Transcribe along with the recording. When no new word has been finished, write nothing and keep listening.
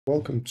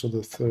Welcome to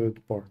the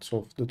third part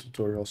of the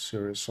tutorial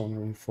series on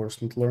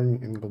reinforcement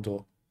learning in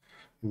Godot.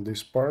 In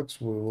this part,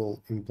 we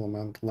will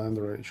implement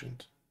Blender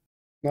Agent.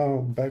 Now,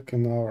 back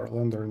in our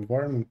Blender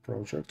environment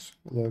project,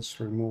 let's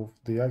remove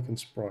the icon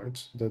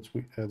sprites that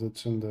we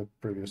added in the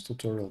previous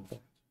tutorial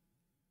part.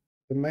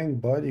 The main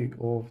body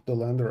of the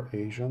Blender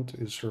agent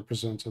is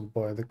represented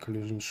by the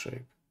collision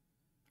shape.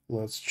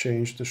 Let's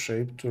change the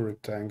shape to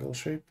rectangle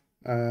shape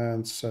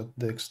and set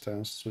the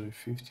extents to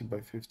 50 by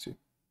 50.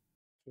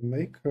 To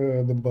make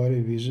the body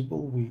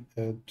visible, we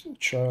add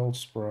child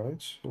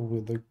sprite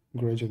with the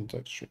gradient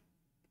texture.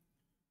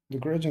 The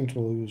gradient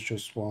will use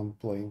just one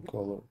plain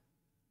color.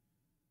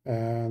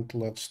 And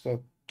let's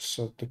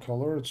set the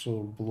color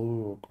to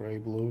blue or gray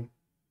blue.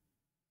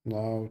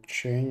 Now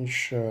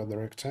change the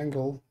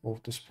rectangle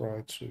of the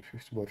sprite to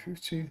 50 by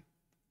 50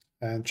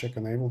 and check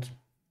enabled.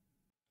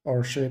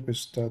 Our shape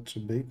is that too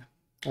big.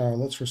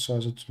 Let's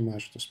resize it to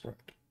match the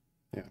sprite.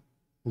 Yeah,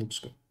 looks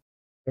good.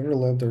 Every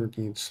letter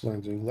needs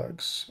landing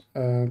legs,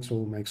 and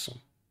we'll make some.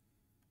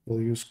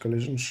 We'll use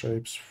collision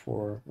shapes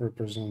for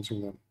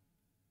representing them.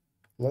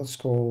 Let's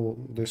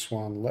call this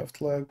one left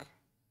leg,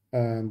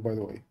 and by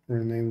the way,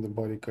 rename the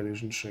body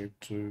collision shape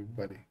to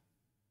body.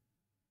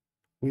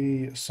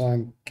 We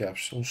assign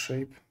capsule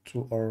shape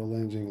to our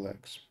landing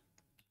legs.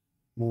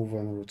 Move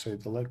and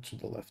rotate the leg to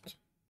the left.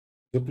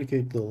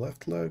 Duplicate the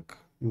left leg,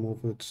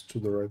 move it to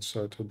the right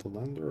side of the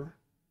lander.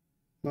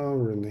 Now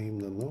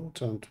rename the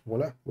node, and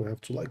voila, we have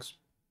two legs.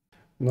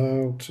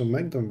 Now, to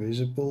make them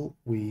visible,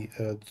 we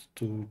add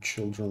two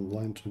children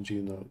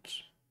line2D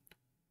nodes.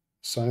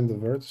 Assign the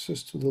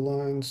vertices to the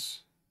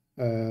lines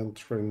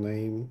and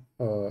rename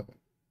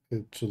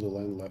it to the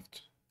line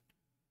left.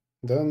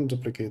 Then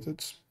duplicate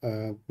it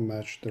and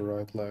match the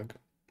right leg.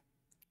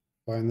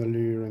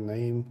 Finally,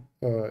 rename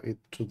it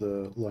to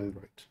the line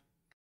right.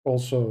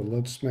 Also,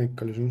 let's make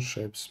collision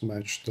shapes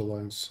match the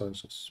line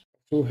sizes.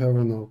 To have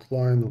an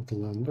outline of the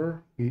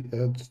lander, we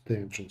add the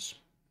engines.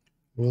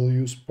 We'll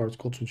use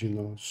part3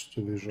 nodes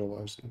to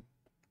visualize them.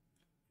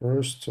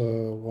 First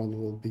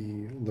one will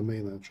be the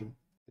main engine.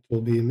 It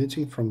will be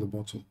emitting from the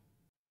bottom.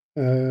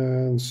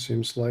 And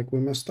seems like we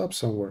messed up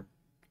somewhere.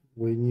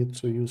 We need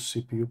to use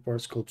CPU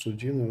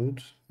particle2D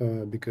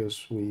node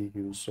because we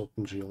use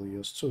OpenGL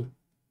ES2.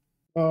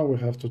 Now we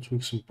have to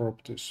tweak some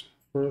properties.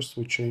 First,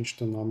 we change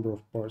the number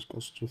of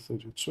particles to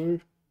 32.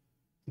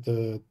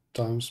 The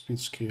time speed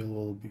scale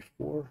will be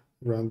 4,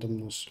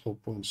 randomness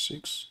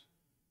 0.6.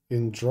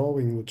 In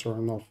drawing, we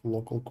turn off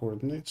local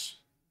coordinates.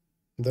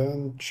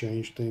 Then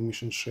change the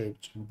emission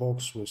shape to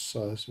box with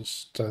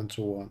sizes 10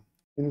 to 1.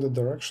 In the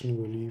direction,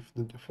 we leave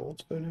the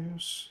default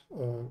values.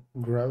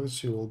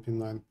 Gravity will be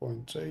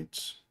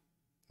 9.8,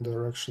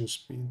 direction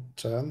speed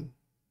 10,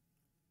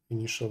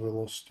 initial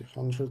velocity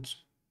 100.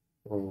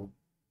 Oh,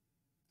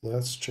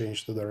 let's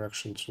change the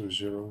direction to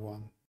 0,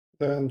 1.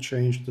 Then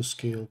change the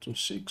scale to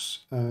 6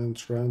 and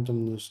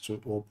randomness to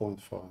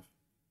 0.5.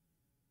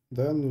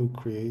 Then we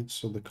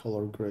create the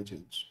color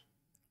gradient.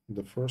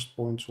 The first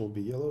point will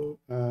be yellow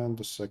and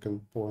the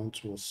second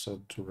point will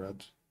set to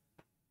red.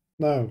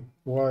 Now,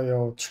 why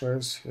our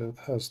trace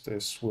has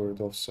this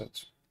weird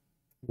offset?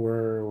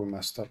 Where we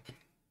messed up?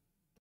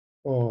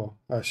 Oh,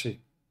 I see.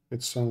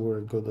 It's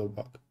somewhere Godot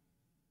bug.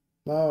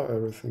 Now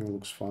everything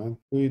looks fine.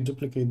 We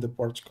duplicate the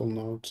particle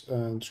node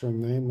and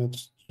rename it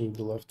to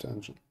the left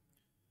engine.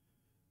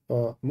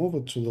 Move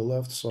it to the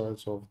left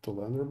side of the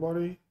lander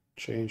body,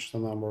 change the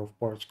number of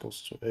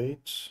particles to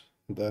 8,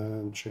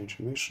 then change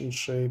emission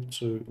shape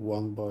to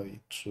 1 by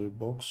 2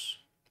 box,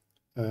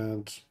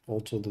 and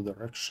alter the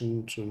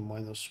direction to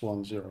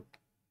 -10.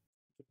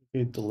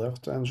 Duplicate the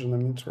left engine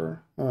emitter,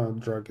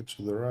 drag it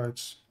to the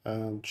right,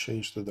 and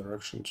change the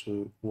direction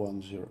to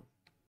 10.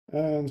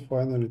 And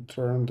finally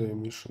turn the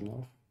emission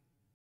off.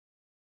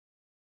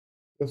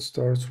 Let's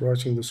start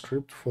writing the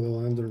script for the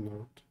lander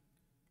node.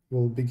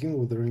 We'll begin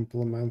with the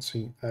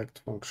implementing act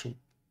function.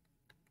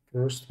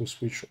 First, we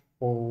switch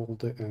all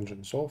the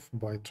engines off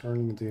by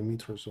turning the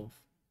emitters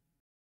off.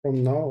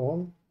 From now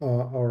on,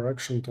 our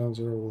action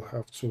tensor will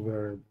have two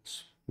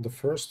variables. The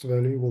first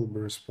value will be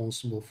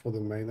responsible for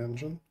the main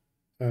engine,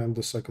 and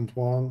the second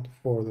one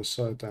for the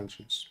side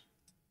engines.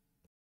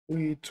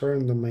 We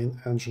turn the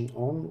main engine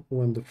on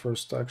when the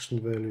first action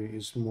value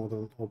is more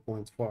than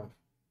 0.5.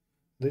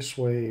 This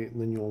way,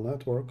 the neural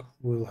network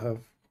will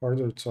have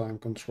harder time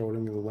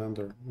controlling the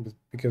lander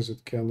because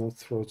it cannot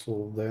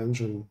throttle the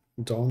engine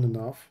down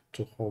enough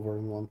to hover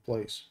in one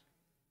place.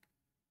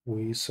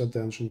 We set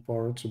the engine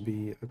power to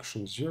be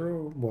action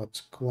 0,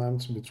 but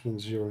clamped between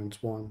 0 and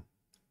 1.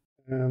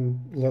 And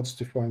let's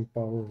define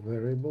power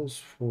variables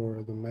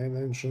for the main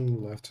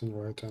engine, left and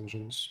right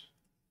engines.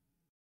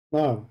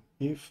 Now,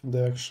 if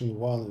the action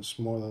 1 is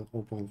more than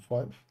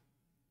 0.5,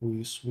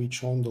 we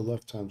switch on the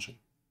left engine.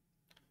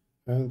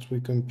 And we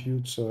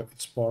compute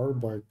its power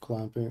by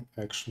clamping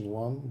action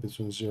 1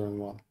 between 0 and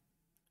 1.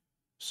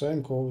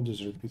 Same code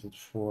is repeated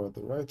for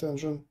the right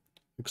engine,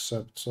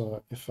 except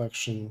if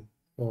action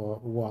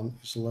 1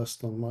 is less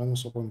than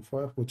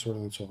 -0.5, we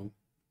turn it on.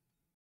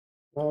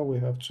 Now we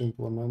have to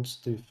implement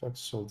the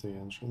effects of the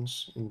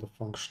engines in the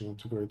function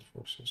integrate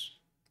forces.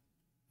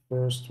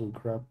 First, we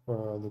grab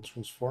the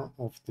transform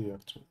of the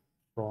actor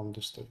from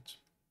the state.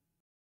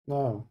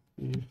 Now,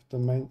 if the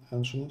main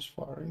engine is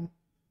firing,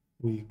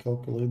 we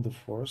calculate the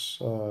force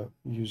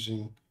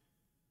using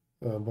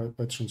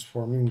by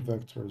transforming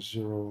vector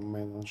 0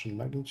 main engine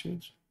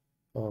magnitude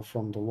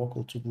from the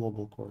local to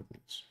global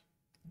coordinates.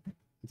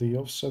 The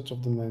offset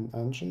of the main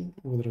engine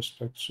with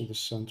respect to the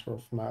center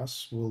of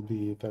mass will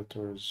be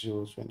vector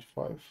 0,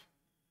 25,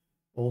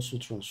 also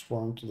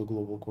transformed to the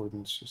global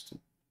coordinate system.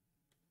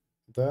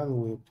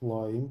 Then we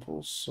apply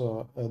impulse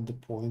at the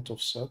point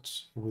of set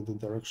with the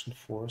direction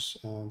force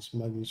and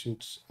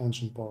magnitude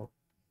engine power.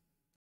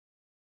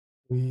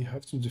 We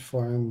have to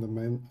define the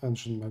main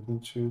engine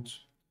magnitude.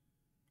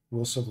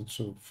 We'll set it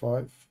to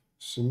 5.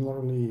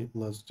 Similarly,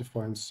 let's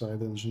define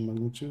side engine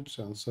magnitudes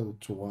and set it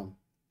to 1.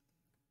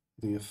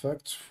 The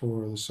effect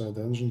for the side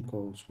engine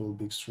code will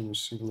be extremely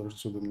similar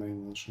to the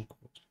main engine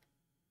code.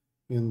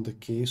 In the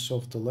case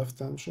of the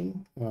left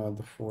engine,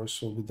 the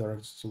force will be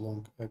directed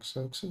along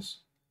x-axis,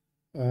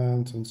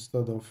 and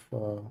instead of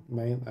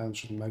main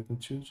engine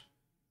magnitude,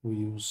 we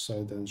use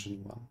side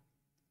engine 1.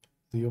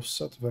 The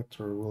offset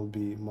vector will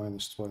be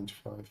minus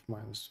 25,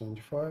 minus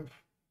 25,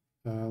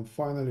 and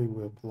finally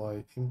we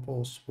apply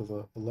impulse with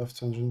a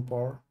left engine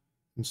power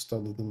instead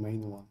of the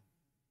main one.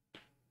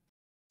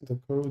 The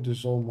code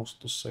is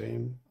almost the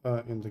same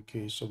in the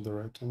case of the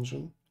right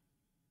engine,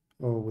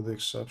 with the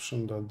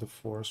exception that the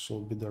force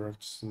will be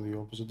directed in the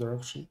opposite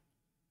direction,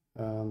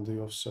 and the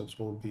offset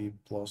will be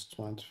plus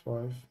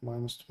 25,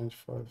 minus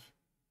 25.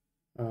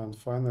 And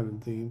finally,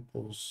 the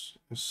impulse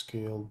is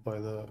scaled by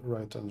the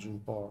right engine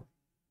power.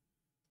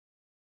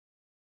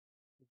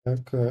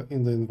 Back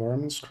in the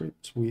environment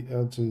script, we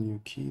add a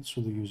new key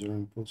to the user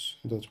input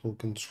that will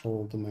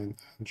control the main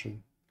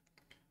engine.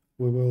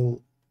 We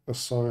will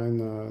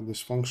assign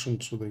this function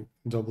to the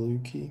W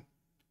key.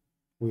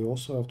 We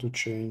also have to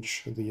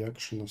change the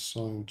action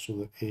assigned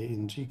to the A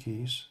and D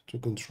keys to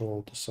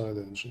control the side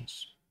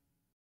engines.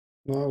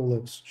 Now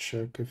let's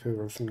check if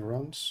everything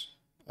runs,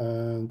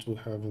 and we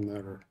have an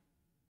error.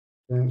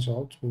 Turns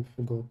out we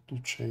forgot to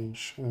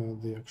change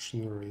the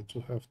action array to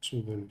have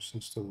 2 values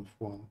instead of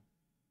 1.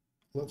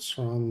 Let's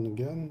run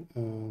again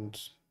and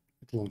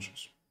it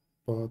launches,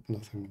 but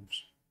nothing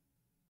moves.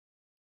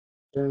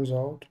 Turns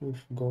out we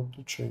forgot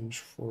to change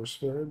force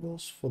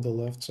variables for the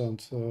left and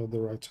the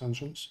right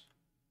engines.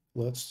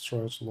 Let's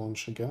try to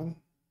launch again,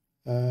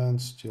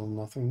 and still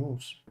nothing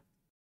moves.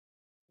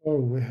 Oh,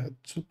 we had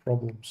 2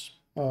 problems.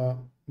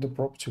 The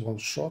property one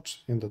shot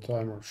in the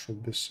timer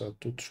should be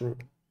set to true.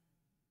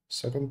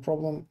 Second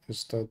problem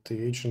is that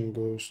the agent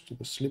goes to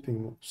the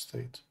sleeping mode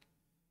state.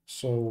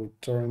 So we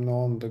turn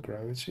on the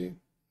gravity,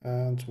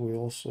 and we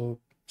also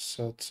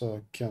set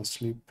can't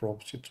sleep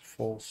property to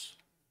false.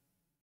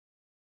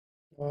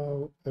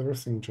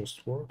 Everything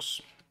just works.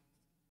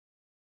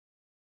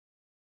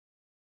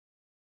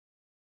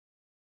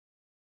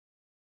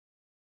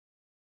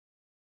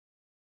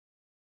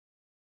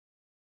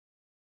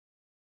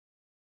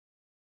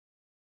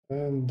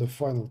 And the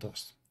final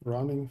test,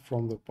 running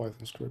from the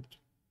Python script.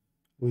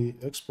 We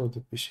export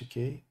the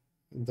PCK,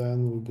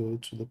 then we go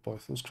to the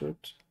Python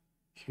script.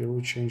 Here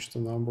we change the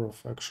number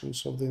of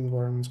actions of the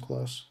environment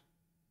class,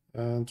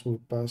 and we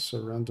pass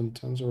a random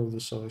tensor of the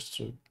size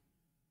to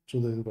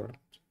the environment.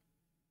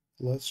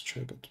 Let's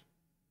check it.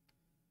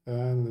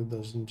 And it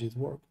does indeed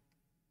work.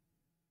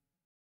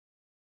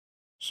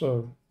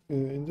 So,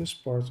 in this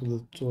part of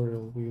the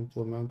tutorial, we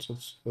implemented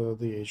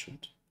the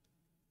agent.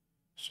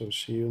 So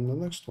see you in the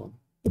next one.